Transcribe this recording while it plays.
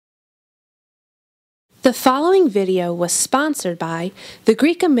The following video was sponsored by the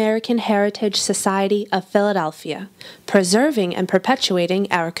Greek American Heritage Society of Philadelphia, preserving and perpetuating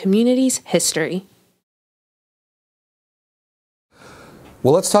our community's history.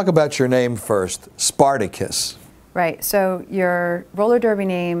 Well, let's talk about your name first, Spartacus. Right, so your roller derby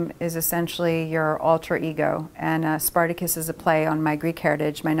name is essentially your alter ego, and Spartacus is a play on my Greek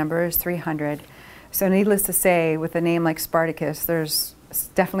heritage. My number is 300. So needless to say, with a name like Spartacus, there's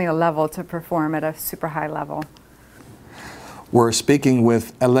definitely a level to perform at a super high level. We're speaking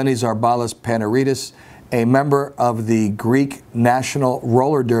with Eleni Zarbalas-Pantaridis, a member of the Greek national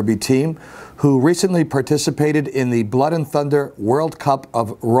roller derby team who recently participated in the Blood and Thunder World Cup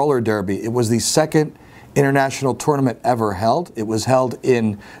of Roller Derby. It was the second international tournament ever held. It was held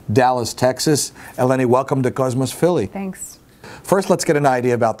in Dallas, Texas. Eleni, welcome to Cosmos Philly. Thanks. First, let's get an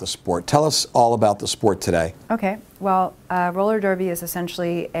idea about the sport. Tell us all about the sport today. Okay, well, roller derby is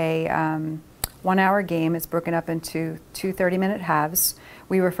essentially a 1-hour game. It's broken up into two 30-minute halves.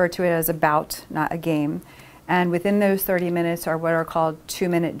 We refer to it as a bout, not a game. And within those 30 minutes are what are called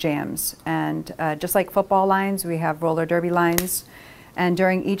 2-minute jams. And just like football lines, we have roller derby lines. And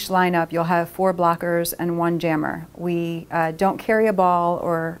during each lineup, you'll have 4 blockers and 1 jammer. We don't carry a ball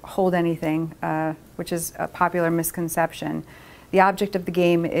or hold anything, which is a popular misconception. The object of the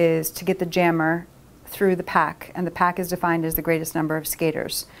game is to get the jammer through the pack, and the pack is defined as the greatest number of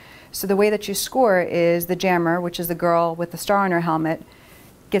skaters. So the way that you score is the jammer, which is the girl with the star on her helmet,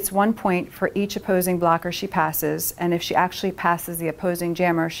 gets 1 point for each opposing blocker she passes, and if she actually passes the opposing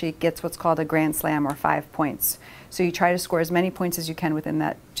jammer, she gets what's called a grand slam, or 5 points. So you try to score as many points as you can within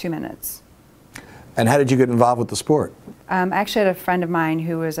that 2 minutes. And how did you get involved with the sport? I actually had a friend of mine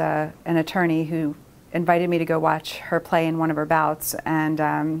who was an attorney who invited me to go watch her play in one of her bouts, and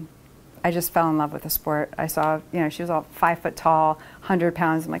I just fell in love with the sport. I saw, she was all 5 foot tall, 100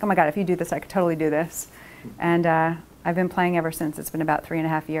 pounds. I'm like, oh my God, if you do this, I could totally do this. And I've been playing ever since. It's been about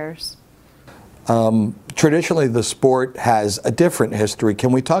 3.5 years. Traditionally, the sport has a different history.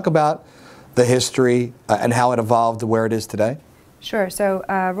 Can we talk about the history and how it evolved to where it is today? Sure. So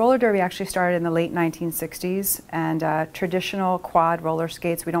roller derby actually started in the late 1960s, and traditional quad roller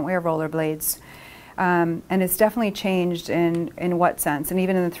skates, we don't wear rollerblades. And it's definitely changed in what sense? And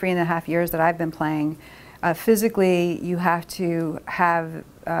even in the 3.5 years that I've been playing, physically you have to have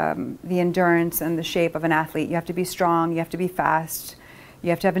the endurance and the shape of an athlete. You have to be strong, you have to be fast,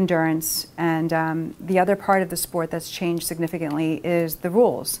 you have to have endurance. And the other part of the sport that's changed significantly is the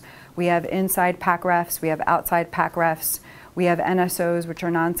rules. We have inside pack refs, we have outside pack refs, we have NSOs, which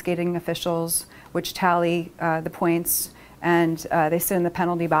are non-skating officials, which tally the points, and they sit in the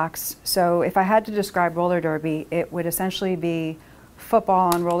penalty box. So if I had to describe roller derby, it would essentially be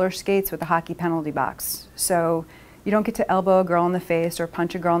football on roller skates with a hockey penalty box. So you don't get to elbow a girl in the face or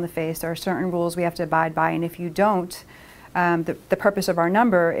punch a girl in the face. There are certain rules we have to abide by, and if you don't, the purpose of our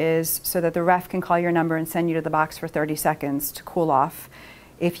number is so that the ref can call your number and send you to the box for 30 seconds to cool off.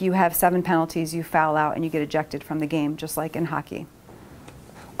 If you have 7 penalties, you foul out and you get ejected from the game, just like in hockey.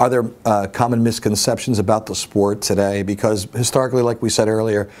 Are there common misconceptions about the sport today? Because historically, like we said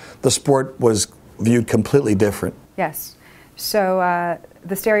earlier, the sport was viewed completely different. Yes. So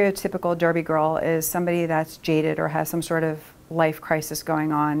the stereotypical derby girl is somebody that's jaded or has some sort of life crisis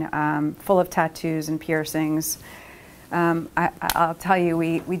going on, full of tattoos and piercings. I'll tell you,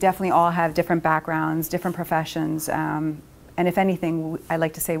 we definitely all have different backgrounds, different professions, and if anything, I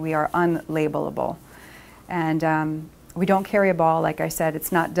like to say we are unlabelable. And we don't carry a ball, like I said.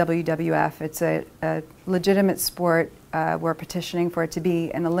 It's not WWF. It's a legitimate sport. We're petitioning for it to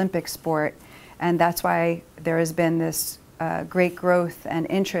be an Olympic sport, and that's why there has been this great growth and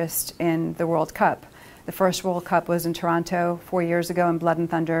interest in the World Cup. The first World Cup was in Toronto 4 years ago, and Blood and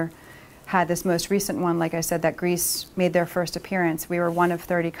Thunder had this most recent one, like I said, that Greece made their first appearance. We were one of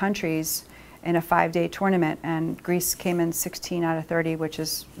 30 countries in a 5-day tournament, and Greece came in 16 out of 30, which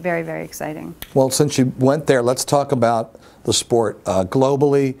is very, very exciting. Well, since you went there, let's talk about the sport.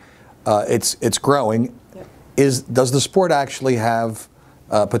 Globally, it's growing. Yep. Does the sport actually have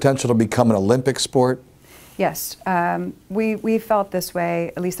potential to become an Olympic sport? Yes. We felt this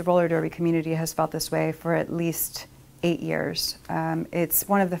way, at least the roller derby community has felt this way for at least 8 years. It's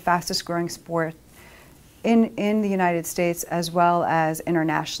one of the fastest growing sports in the United States as well as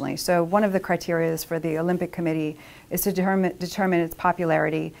internationally. So one of the criteria for the Olympic Committee is to determine its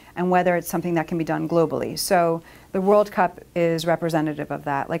popularity and whether it's something that can be done globally. So the World Cup is representative of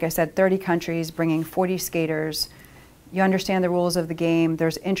that. Like I said, 30 countries bringing 40 skaters. You understand the rules of the game.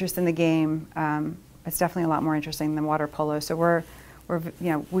 There's interest in the game. It's definitely a lot more interesting than water polo. So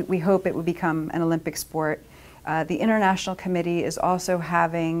we hope it would become an Olympic sport. The International Committee is also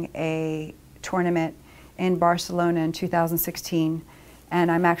having a tournament in Barcelona in 2016.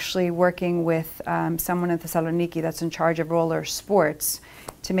 And I'm actually working with someone in Thessaloniki that's in charge of roller sports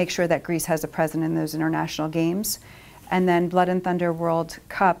to make sure that Greece has a presence in those international games. And then Blood and Thunder World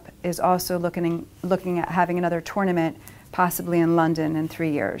Cup is also looking at having another tournament, possibly in London in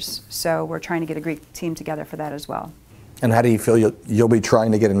 3 years. So we're trying to get a Greek team together for that as well. And how do you feel you'll be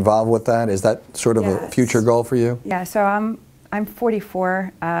trying to get involved with that? Is that sort of a future goal for you? Yeah, so I'm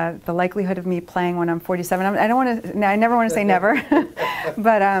 44. The likelihood of me playing when I'm 47, I never want to say never,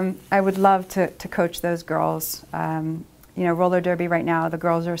 but I would love to coach those girls. You know, roller derby right now, the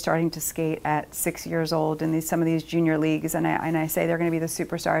girls are starting to skate at 6 years old in some of these junior leagues, and I say they're going to be the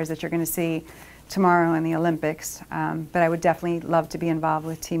superstars that you're going to see tomorrow in the Olympics. But I would definitely love to be involved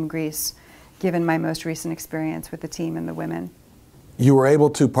with Team Greece, given my most recent experience with the team and the women. You were able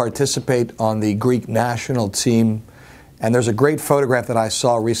to participate on the Greek national team, and there's a great photograph that I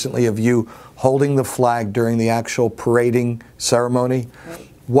saw recently of you holding the flag during the actual parading ceremony. Right.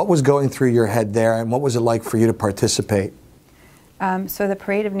 What was going through your head there, and what was it like for you to participate? So the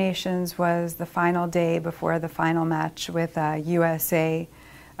Parade of Nations was the final day before the final match with USA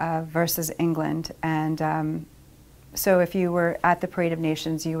versus England. And so if you were at the Parade of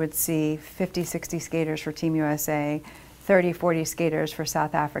Nations, you would see 50, 60 skaters for Team USA, 30, 40 skaters for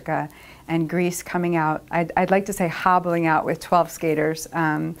South Africa, and Greece coming out, I'd like to say hobbling out with 12 skaters.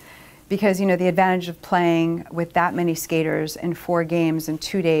 Because, you know, the advantage of playing with that many skaters in 4 games in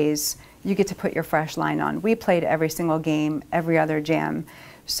 2 days, you get to put your fresh line on. We played every single game, every other jam.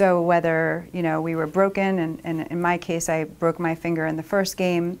 So whether, you know, we were broken, and in my case, I broke my finger in the first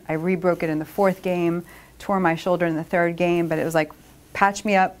game, I re-broke it in the 4th game, tore my shoulder in the 3rd game, but it was like, patch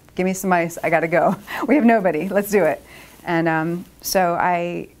me up, give me some ice, I gotta go. We have nobody, let's do it. And so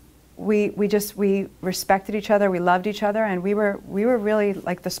we respected each other, we loved each other, and we were really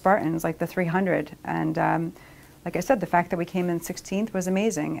like the Spartans, like the 300. And like I said, the fact that we came in 16th was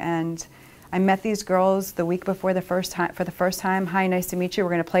amazing. And I met these girls the week before for the first time. Hi, nice to meet you.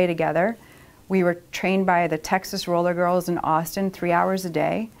 We're going to play together. We were trained by the Texas Roller Girls in Austin 3 hours a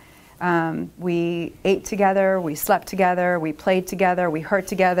day. We ate together, we slept together, we played together, we hurt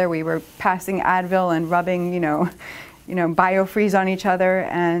together. We were passing Advil and rubbing, you know, biofreeze on each other.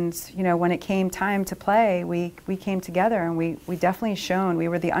 And, you know, when it came time to play, we came together, and we definitely shone. We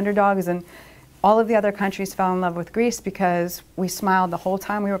were the underdogs, and all of the other countries fell in love with Greece because we smiled the whole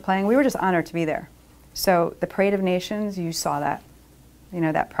time we were playing. We were just honored to be there. So the Parade of Nations, you saw that, you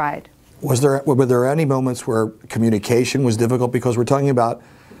know, that pride. Were there any moments where communication was difficult? Because we're talking about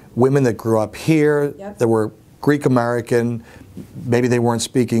women that grew up here, yep, that were Greek American, maybe they weren't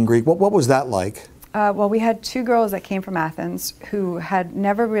speaking Greek. What was that like? Well, we had 2 girls that came from Athens who had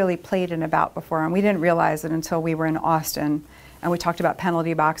never really played in a bout before, and we didn't realize it until we were in Austin, and we talked about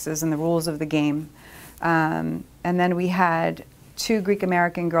penalty boxes and the rules of the game. And then we had 2 Greek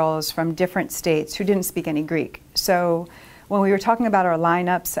American girls from different states who didn't speak any Greek. So when we were talking about our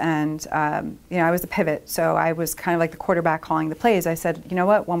lineups, and you know, I was the pivot, so I was kind of like the quarterback calling the plays. I said, you know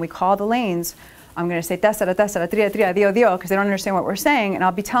what, when we call the lanes, I'm going to say tessera, tessera, tria, tria, dio, dio, because they don't understand what we're saying, and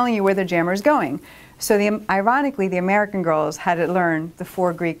I'll be telling you where the jammer is going. So ironically, the American girls had to learn the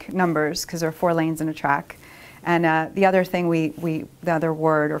 4 Greek numbers because there are 4 lanes in a track. And the other thing the other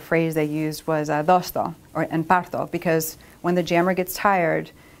word or phrase they used was dosto, and parto, because when the jammer gets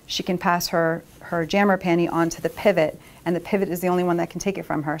tired, she can pass her jammer panty onto the pivot, and the pivot is the only one that can take it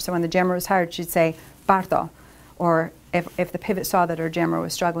from her. So when the jammer was tired, she'd say parto, or if the pivot saw that her jammer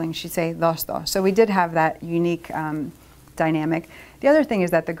was struggling, she'd say dosto. So we did have that unique dynamic. The other thing is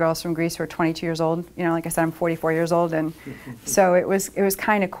that the girls from Greece were 22 years old. You know, like I said, I'm 44 years old, and so it was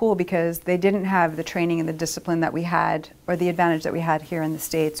kind of cool because they didn't have the training and the discipline that we had, or the advantage that we had here in the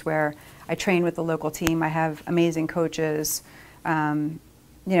States, where I train with the local team. I have amazing coaches. You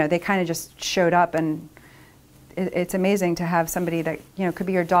know, they kind of just showed up, and it's amazing to have somebody that, you know, could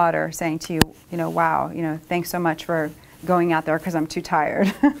be your daughter saying to you, you know, wow, you know, thanks so much for going out there because I'm too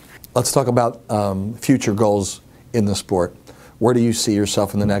tired. Let's talk about future goals in the sport. Where do you see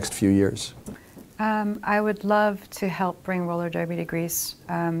yourself in the next few years? I would love to help bring roller derby to Greece.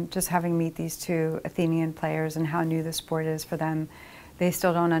 Just having meet these 2 Athenian players and how new the sport is for them. They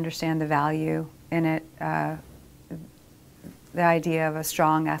still don't understand the value in it. The idea of a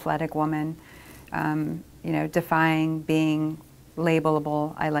strong, athletic woman, you know, defying being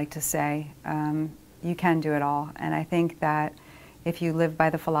labelable, I like to say. You can do it all. And I think that if you live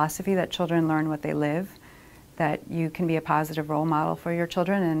by the philosophy that children learn what they live, that you can be a positive role model for your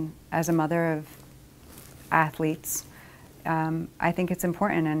children. And as a mother of athletes, I think it's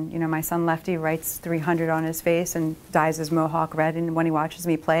important. And, you know, my son Lefty writes 300 on his face and dyes his mohawk red and when he watches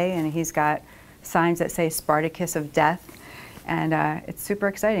me play, and he's got signs that say Spartacus of death, and it's super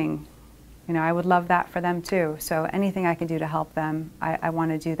exciting. You know, I would love that for them too. So anything I can do to help them, I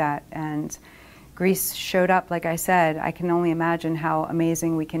want to do that. And Greece showed up, like I said. I can only imagine how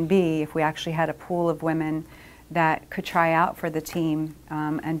amazing we can be if we actually had a pool of women that could try out for the team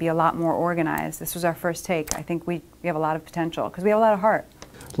and be a lot more organized. This was our first take. I think we have a lot of potential because we have a lot of heart.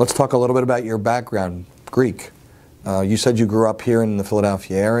 Let's talk a little bit about your background, Greek. You said you grew up here in the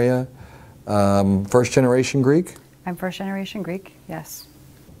Philadelphia area. First generation Greek? I'm first generation Greek, yes.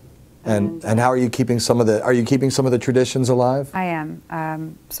 And how are you keeping some of the traditions alive? I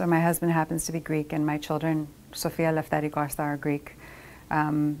am. So my husband happens to be Greek, and my children, Sofia, Lefteri, Costa, are Greek.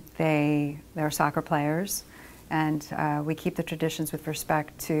 They're soccer players, and we keep the traditions with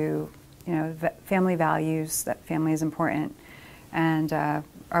respect to, you know, family values, that family is important, and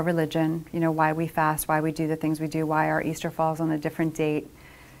our religion, you know, why we fast, why we do the things we do, why our Easter falls on a different date,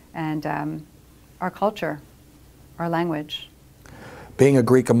 and our culture, our language. Being a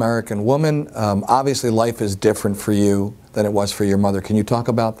Greek American woman, obviously life is different for you than it was for your mother. Can you talk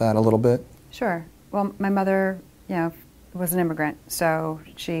about that a little bit? Sure. Well, my mother, you know, was an immigrant, so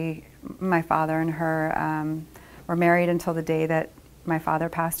my father and her were married until the day that my father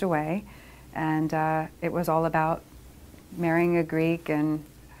passed away, and it was all about marrying a Greek and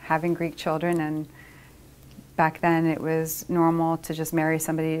having Greek children. And back then it was normal to just marry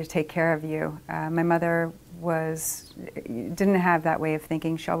somebody to take care of you. My mother didn't have that way of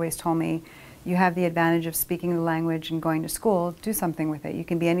thinking. She always told me, you have the advantage of speaking the language and going to school, do something with it. You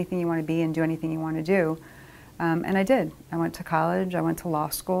can be anything you want to be and do anything you want to do. And I did. I went to college, I went to law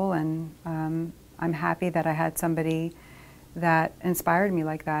school, and I'm happy that I had somebody that inspired me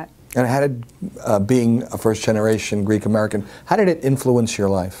like that. And how did, being a first generation Greek American, how did it influence your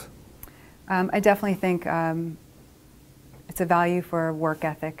life? I definitely think it's a value for work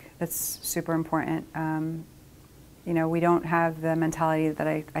ethic that's super important. You know, we don't have the mentality that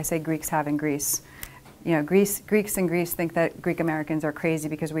I say Greeks have in Greece. You know, Greeks in Greece think that Greek Americans are crazy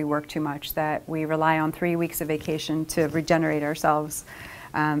because we work too much, that we rely on 3 weeks of vacation to regenerate ourselves.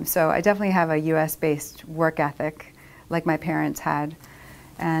 So I definitely have a US-based work ethic like my parents had.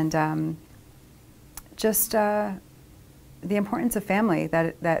 And just the importance of family,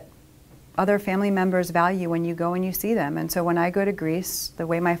 that other family members value when you go and you see them. And so when I go to Greece, the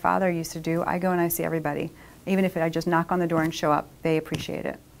way my father used to do, I go and I see everybody. Even if I just knock on the door and show up, they appreciate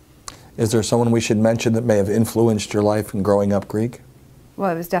it. Is there someone we should mention that may have influenced your life in growing up Greek?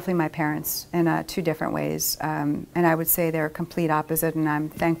 Well, it was definitely my parents in 2 different ways. And I would say they're complete opposite, and I'm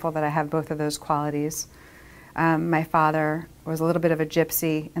thankful that I have both of those qualities. My father was a little bit of a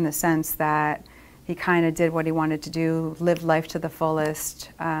gypsy in the sense that he kind of did what he wanted to do, lived life to the fullest,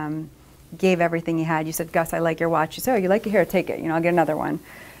 gave everything he had. You said, Gus, I like your watch. You said, oh, you like it? Here, take it. You know, I'll get another one.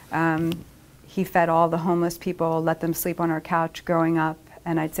 He fed all the homeless people, let them sleep on our couch growing up.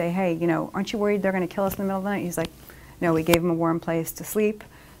 And I'd say, hey, you know, aren't you worried they're going to kill us in the middle of the night? He's like, no, we gave them a warm place to sleep.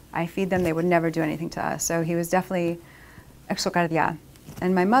 I feed them. They would never do anything to us. So he was definitely exocardia.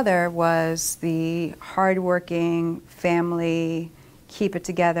 And my mother was the hardworking family, keep it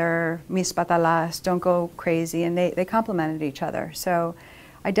together, mis patalas, don't go crazy. And they complemented each other. So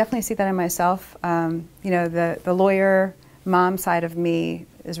I definitely see that in myself. You know, the lawyer mom side of me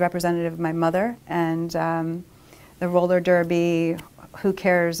is representative of my mother, and the roller derby, who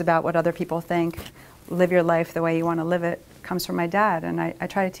cares about what other people think, live your life the way you want to live it, comes from my dad, and I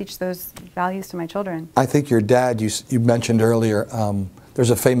try to teach those values to my children. I think your dad, you mentioned earlier, there's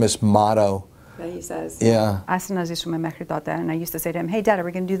a famous motto. That he says. Yeah. And I used to say to him, hey Dad, are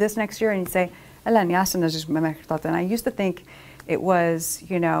we going to do this next year? And he'd say, Eleni, and I used to think it was,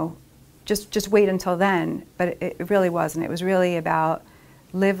 you know, just wait until then, but it really wasn't. It was really about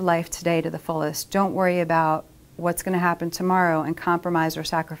live life today to the fullest. Don't worry about what's going to happen tomorrow and compromise or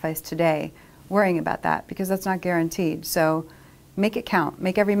sacrifice today, worrying about that, because that's not guaranteed. So make it count.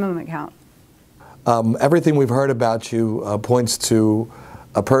 Make every moment count. Everything we've heard about you points to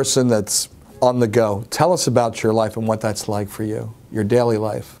a person that's on the go. Tell us about your life and what that's like for you, your daily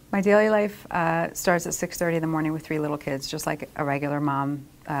life. My daily life starts at 6:30 in the morning with 3 little kids, just like a regular mom,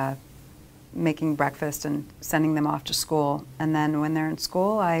 making breakfast and sending them off to school. And then when they're in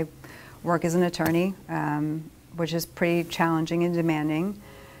school, I work as an attorney, which is pretty challenging and demanding.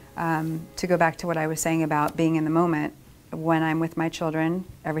 To go back to what I was saying about being in the moment, when I'm with my children,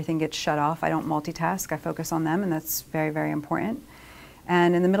 everything gets shut off. I don't multitask. I focus on them, and that's very, very important.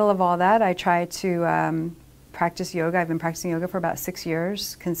 And in the middle of all that, I try to practice yoga. I've been practicing yoga for about 6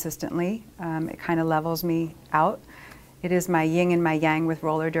 years consistently. It kind of levels me out. It is my yin and my yang with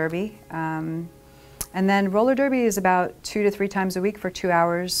roller derby. And then roller derby is about 2 to 3 times a week for 2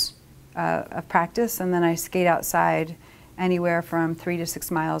 hours of practice, and then I skate outside anywhere from 3 to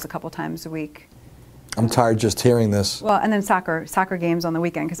 6 miles a couple times a week. I'm tired just hearing this. Well, and then soccer games on the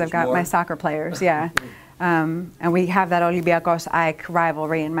weekend, because I've got my soccer players, yeah. And we have that Olympiacos-AEK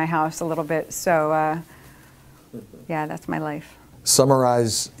rivalry in my house a little bit, so yeah, that's my life.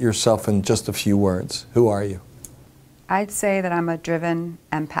 Summarize yourself in just a few words. Who are you? I'd say that I'm a driven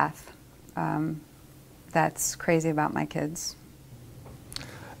empath that's crazy about my kids.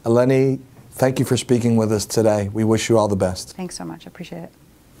 Eleni, thank you for speaking with us today. We wish you all the best. Thanks so much. I appreciate it.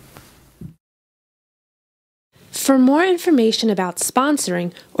 For more information about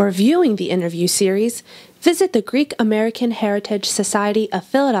sponsoring or viewing the interview series, visit the Greek American Heritage Society of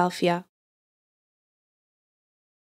Philadelphia